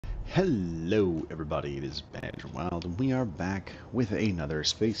Hello everybody, it is Badger Wild and we are back with another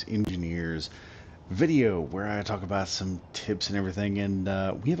Space Engineers video where I talk about some tips and everything,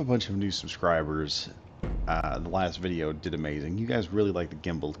 and we have a bunch of new subscribers. The last video did amazing. You guys really like the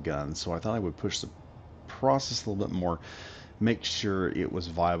gimbled gun, so I thought I would push the process a little bit more, make sure it was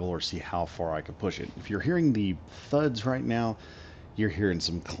viable, or see how far I could push it. If you're hearing the thuds right now, you're hearing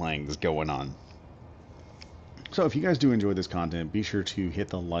some clangs going on. So if you guys do enjoy this content, be sure to hit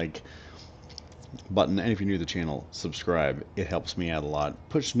the like button, and if you're new to the channel, subscribe. It helps me out a lot,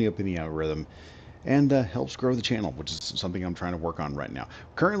 pushes me up in the algorithm, and helps grow the channel, which is something I'm trying to work on right now.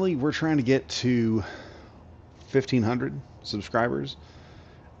 Currently, we're trying to get to 1,500 subscribers,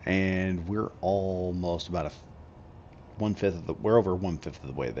 and we're almost about one-fifth of the, we're over one-fifth of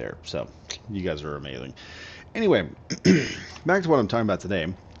the way there, so you guys are amazing. Anyway, back to what I'm talking about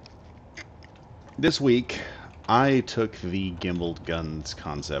today. This week, I took the gimbled guns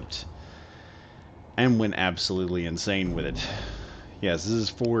concept and went absolutely insane with it. Yes, this is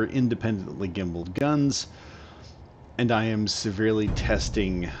for independently gimbled guns, and I am severely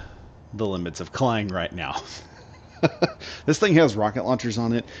testing the limits of Clang right now. This thing has rocket launchers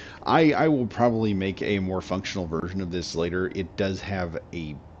on it. I will probably make a more functional version of this later. It does have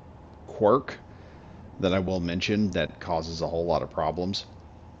a quirk that I will mention that causes a whole lot of problems.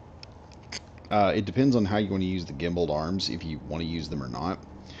 It depends on how you want to use the gimbaled arms, if you want to use them or not.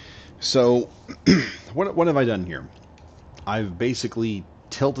 So, what have I done here? I've basically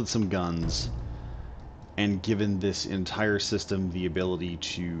tilted some guns and given this entire system the ability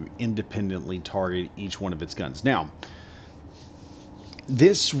to independently target each one of its guns. Now,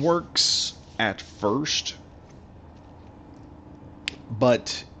 this works at first,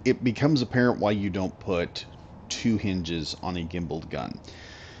 but it becomes apparent why you don't put two hinges on a gimbaled gun.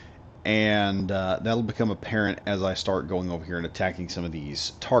 And that'll become apparent as I start going over here and attacking some of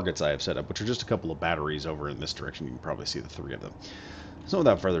these targets I have set up, which are just a couple of batteries over in this direction. You can probably see the three of them. So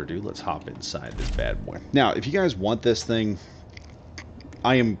without further ado, let's hop inside this bad boy. Now, if you guys want this thing,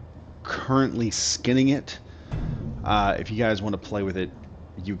 I am currently skinning it. If you guys want to play with it,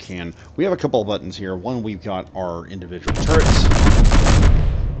 you can. We have a couple of buttons here. One, we've got our individual turrets.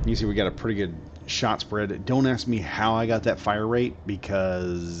 You see we got a pretty good shot spread. Don't ask me how I got that fire rate,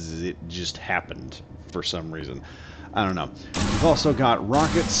 because it just happened for some reason. I don't know. We've also got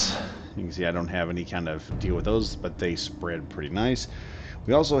rockets. You can see I don't have any kind of deal with those, but they spread pretty nice.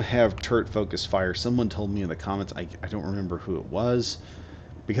 We also have turret focus fire. Someone told me in the comments, I don't remember who it was,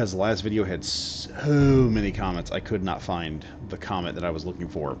 because the last video had so many comments, I could not find the comment that I was looking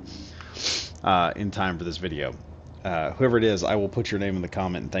for in time for this video. Whoever it is, I will put your name in the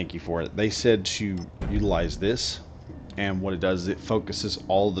comment and thank you for it. They said to utilize this, and what it does is it focuses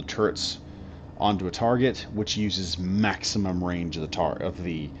all the turrets onto a target, which uses maximum range of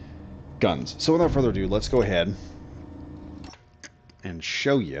the guns. So without further ado, let's go ahead and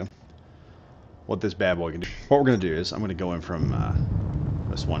show you what this bad boy can do. What we're going to do is I'm going to go in from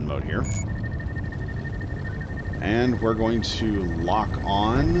this one mode here, and we're going to lock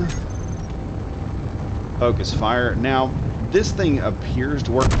on focus fire. Now, this thing appears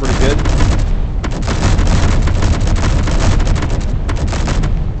to work pretty good.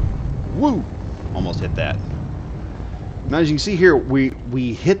 Woo! Almost hit that. Now, as you can see here,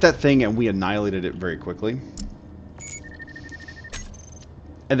 we hit that thing and we annihilated it very quickly.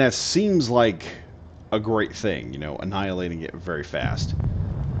 And that seems like a great thing, you know, annihilating it very fast.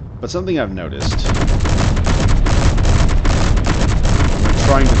 But something I've noticed, when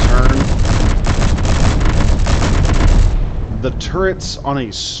trying to turn, the turrets on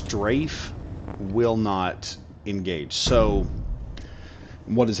a strafe will not engage. So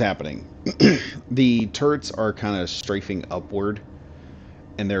what is happening? The turrets are kind of strafing upward,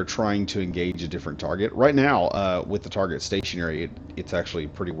 and they're trying to engage a different target. Right now, with the target stationary, it's actually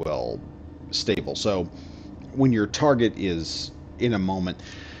pretty well stable. So when your target is in a moment,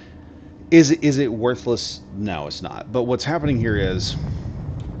 is it worthless? No, it's not. But what's happening here is,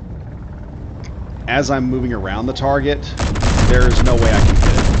 as I'm moving around the target, there's no way I can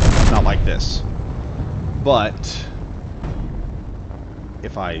hit it. Not like this. But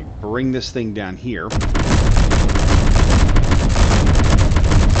if I bring this thing down here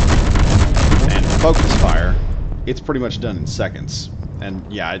and focus fire, it's pretty much done in seconds.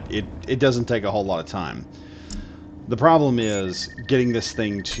 And yeah, it doesn't take a whole lot of time. The problem is getting this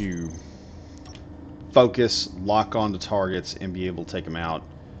thing to focus, lock onto targets, and be able to take them out.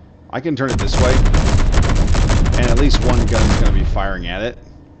 I can turn it this way, and at least one gun is going to be firing at it.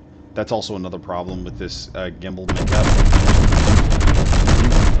 That's also another problem with this gimbal makeup.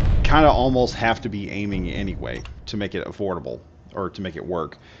 You kind of almost have to be aiming anyway to make it affordable. or to make it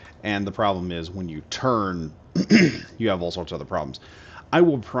work. And the problem is when you turn, you have all sorts of other problems. I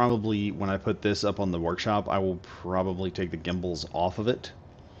will probably, when I put this up on the workshop, I will probably take the gimbals off of it.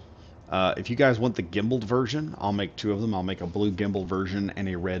 If you guys want the gimbled version, I'll make two of them. I'll make a blue gimbled version and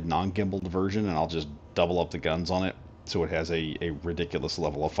a red non-gimbled version, and I'll just double up the guns on it so it has a ridiculous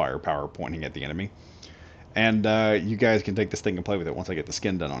level of firepower pointing at the enemy. And you guys can take this thing and play with it once I get the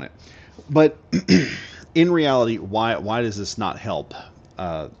skin done on it. But in reality, why does this not help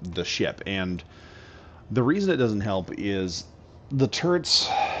the ship? And the reason it doesn't help is the turrets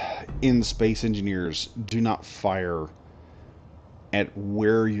in Space Engineers do not fire at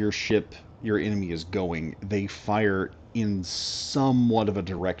where your ship, your enemy is going. They fire in somewhat of a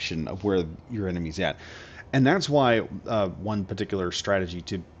direction of where your enemy's at. And that's why one particular strategy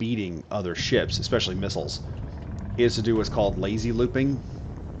to beating other ships, especially missiles, is to do what's called lazy looping,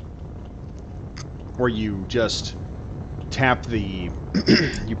 where you just tap the,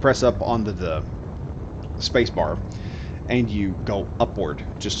 you press up onto the space bar, and you go upward,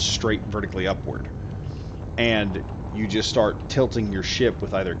 just straight vertically upward. And you just start tilting your ship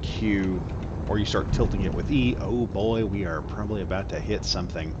with either Q, or you start tilting it with E. Oh boy, we are probably about to hit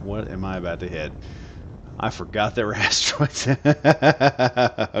something. What am I about to hit? I forgot there were asteroids.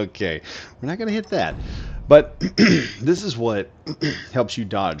 Okay, we're not going to hit that. But this is what helps you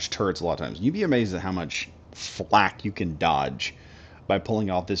dodge turrets a lot of times. You'd be amazed at how much flak you can dodge by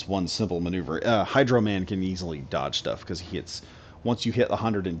pulling off this one simple maneuver. Hydro Man can easily dodge stuff because he hits, once you hit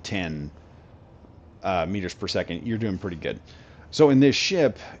 110 meters per second, you're doing pretty good. So in this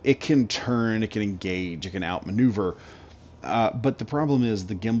ship, it can turn, it can engage, it can outmaneuver. But the problem is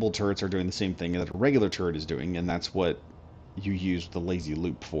the gimbal turrets are doing the same thing that a regular turret is doing, and that's what you use the lazy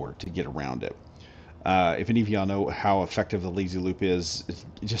loop for, to get around it. If any of y'all know how effective the lazy loop is,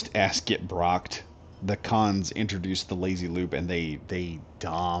 just ask Get Brocked. The cons introduced the lazy loop, and they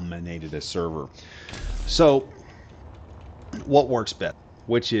dominated a server. So what works best,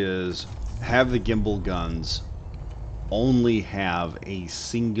 which is have the gimbal guns only have a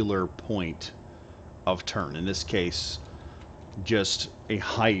singular point of turn. In this case, just a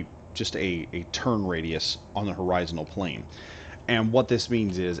height, just a turn radius on the horizontal plane. And what this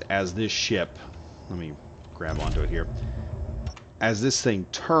means is, as this ship, let me grab onto it here, as this thing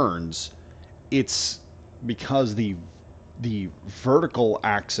turns, it's because the vertical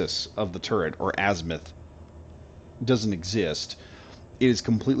axis of the turret, or azimuth, doesn't exist. It is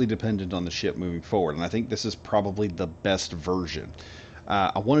completely dependent on the ship moving forward, and I think this is probably the best version.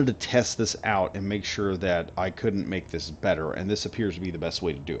 I wanted to test this out and make sure that I couldn't make this better, and this appears to be the best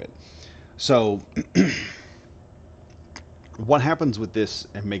way to do it. So what happens with this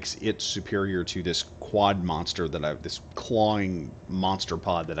and makes it superior to this quad monster that I've, this clawing monster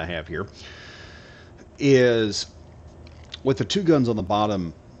pod that I have here, is with the two guns on the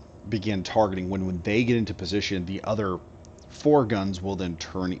bottom begin targeting, when they get into position, the other four guns will then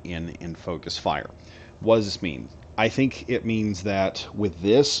turn in and focus fire. What does this mean? I think it means that with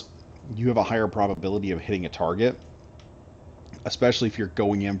this, you have a higher probability of hitting a target, especially if you're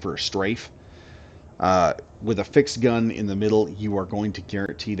going in for a strafe. With a fixed gun in the middle, you are going to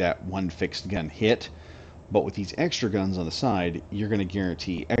guarantee that one fixed gun hit. But with these extra guns on the side, you're going to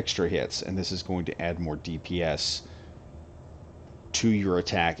guarantee extra hits, and this is going to add more DPS to your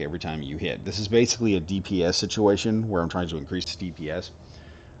attack every time you hit. This is basically a DPS situation where I'm trying to increase DPS.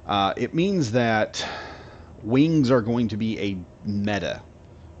 It means that wings are going to be a meta,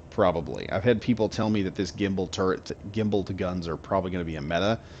 probably. I've had people tell me that this gimbal guns are probably going to be a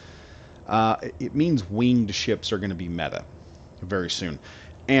meta. It means winged ships are going to be meta very soon.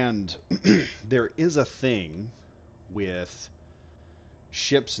 And there is a thing with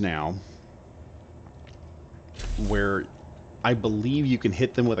ships now where I believe you can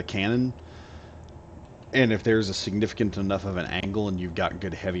hit them with a cannon, and if there's a significant enough of an angle and you've got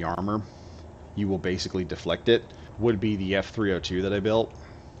good heavy armor, you will basically deflect it. Would be the F302 that I built.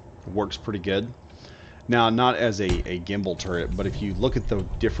 Works pretty good. Now, not as a gimbal turret, but if you look at the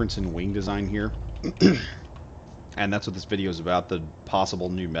difference in wing design here, and that's what this video is about, the possible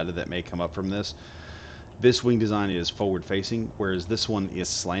new meta that may come up from this. This wing design is forward facing, whereas this one is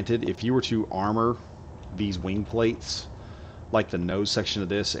slanted. If you were to armor these wing plates, like the nose section of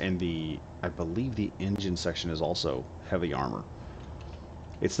this and I believe the engine section is also heavy armor.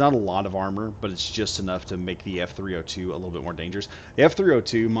 It's not a lot of armor, but it's just enough to make the F302 a little bit more dangerous. The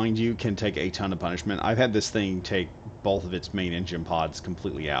F302, mind you, can take a ton of punishment. I've had this thing take both of its main engine pods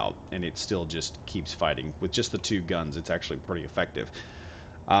completely out, and it still just keeps fighting. With just the two guns, it's actually pretty effective.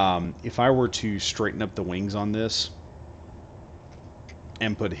 If I were to straighten up the wings on this,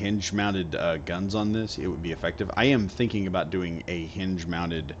 and put hinge-mounted guns on this, it would be effective. I am thinking about doing a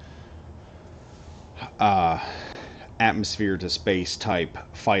hinge-mounted uh, atmosphere to space type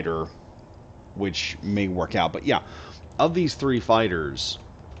fighter, which may work out. But yeah, of these three fighters,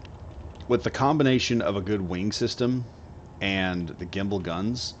 with the combination of a good wing system and the gimbal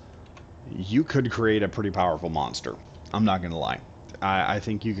guns, you could create a pretty powerful monster. I'm not going to lie. I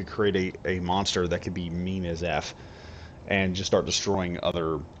think you could create a monster that could be mean as F and just start destroying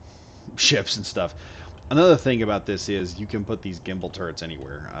other ships and stuff. Another thing about this is you can put these gimbal turrets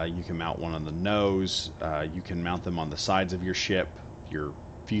anywhere. You can mount one on the nose. You can mount them on the sides of your ship, your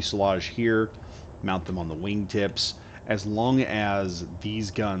fuselage here, mount them on the wingtips, as long as these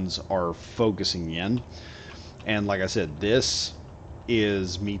guns are focusing in. And like I said, this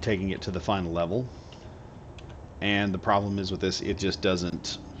is me taking it to the final level. And the problem is with this, it just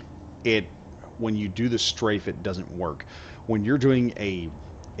doesn't, when you do the strafe, it doesn't work. When you're doing a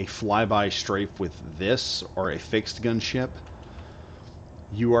flyby strafe with this or a fixed gun ship,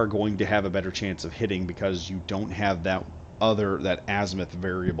 you are going to have a better chance of hitting because you don't have that azimuth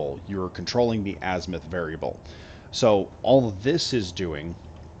variable. You're controlling the azimuth variable. So all of this is doing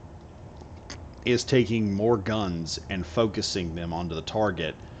is taking more guns and focusing them onto the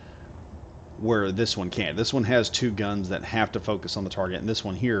target, where this one can't. This one has two guns that have to focus on the target, and this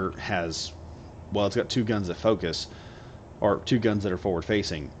one here has, well, it's got two guns that focus, or two guns that are forward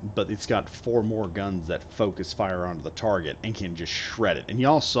facing, but it's got four more guns that focus fire onto the target and can just shred it. And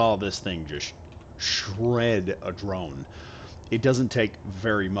y'all saw this thing just shred a drone. It doesn't take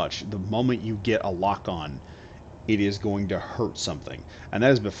very much. The moment you get a lock on, it is going to hurt something. And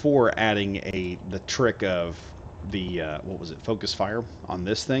that is before adding the trick of the what was it, focus fire on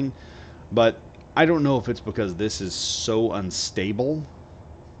this thing. But I don't know if it's because this is so unstable,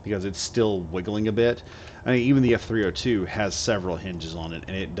 because it's still wiggling a bit. I mean, even the F302 has several hinges on it,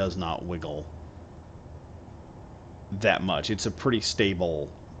 and it does not wiggle that much. It's a pretty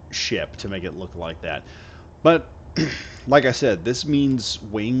stable ship to make it look like that. But like I said, this means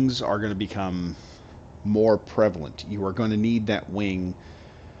wings are going to become more prevalent. You are going to need that wing,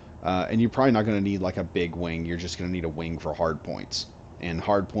 and you're probably not going to need like a big wing. You're just going to need a wing for hard points. And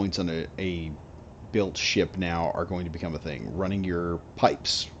hard points on a built ship now are going to become a thing. Running your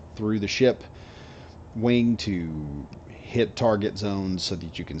pipes through the ship wing to hit target zones so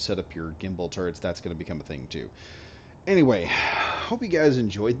that you can set up your gimbal turrets, that's going to become a thing too. Anyway, hope you guys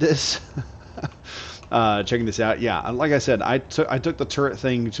enjoyed this. Checking this out. Yeah, like I said, I took the turret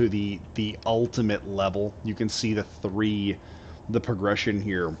thing to the ultimate level. You can see the progression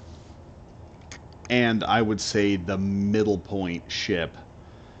here. And I would say the middle point ship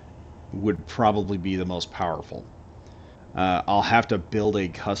would probably be the most powerful. I'll have to build a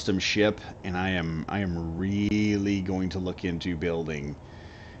custom ship, and I am really going to look into building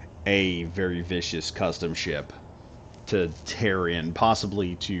a very vicious custom ship to tear in,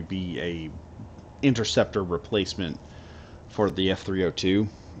 possibly to be a interceptor replacement for the F302.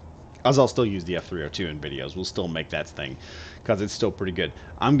 As I'll still use the F302 in videos. We'll still make that thing because it's still pretty good.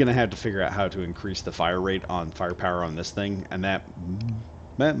 I'm gonna have to figure out how to increase the firepower on this thing, and that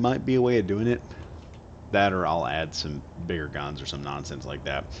might be a way of doing it. That, or I'll add some bigger guns or some nonsense like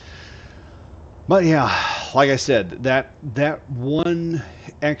that. But yeah, like I said, that one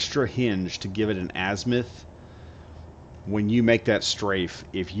extra hinge to give it an azimuth, when you make that strafe,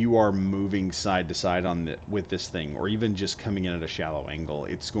 if you are moving side to side with this thing, or even just coming in at a shallow angle,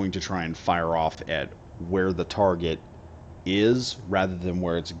 it's going to try and fire off at where the target is rather than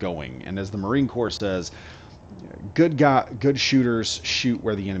where it's going. And as the Marine Corps says, good shooters shoot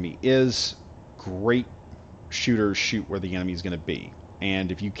where the enemy is. Great shooters shoot where the enemy is going to be.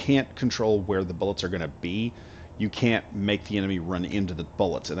 And if you can't control where the bullets are going to be, you can't make the enemy run into the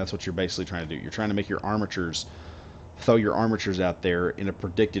bullets. And that's what you're basically trying to do. You're trying to make your armatures, throw your armatures out there in a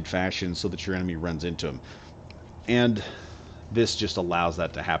predicted fashion so that your enemy runs into them. And this just allows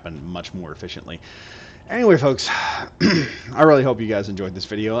that to happen much more efficiently. Anyway, folks, I really hope you guys enjoyed this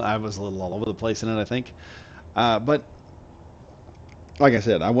video. I was a little all over the place in it, I think. But like I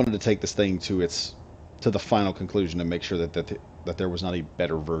said, I wanted to take this thing to the final conclusion and make sure that there was not a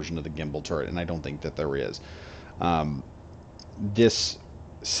better version of the gimbal turret, and I don't think that there is. This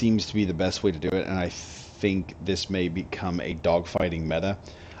seems to be the best way to do it, and I think this may become a dogfighting meta.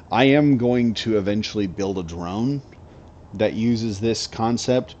 I am going to eventually build a drone that uses this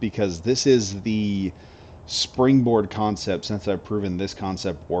concept, because this is the springboard concept. Since I've proven this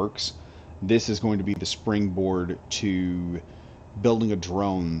concept works, this is going to be the springboard to building a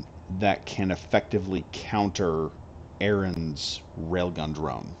drone that can effectively counter Aaron's railgun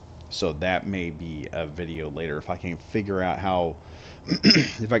drone. So that may be a video later if I can figure out how,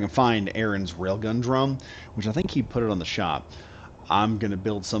 if I can find Aaron's railgun drum, which I think he put it on the shop. I'm going to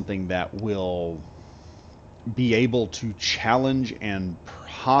build something that will be able to challenge and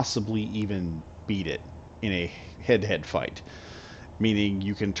possibly even beat it in a head-to-head fight. Meaning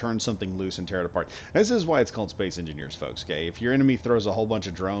you can turn something loose and tear it apart. This is why it's called Space Engineers, folks, okay? If your enemy throws a whole bunch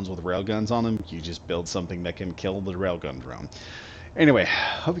of drones with railguns on them, you just build something that can kill the railgun drone. Anyway,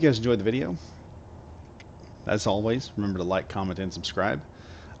 hope you guys enjoyed the video. As always, remember to like, comment, and subscribe.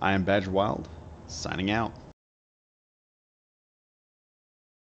 I am Badger Wild, signing out.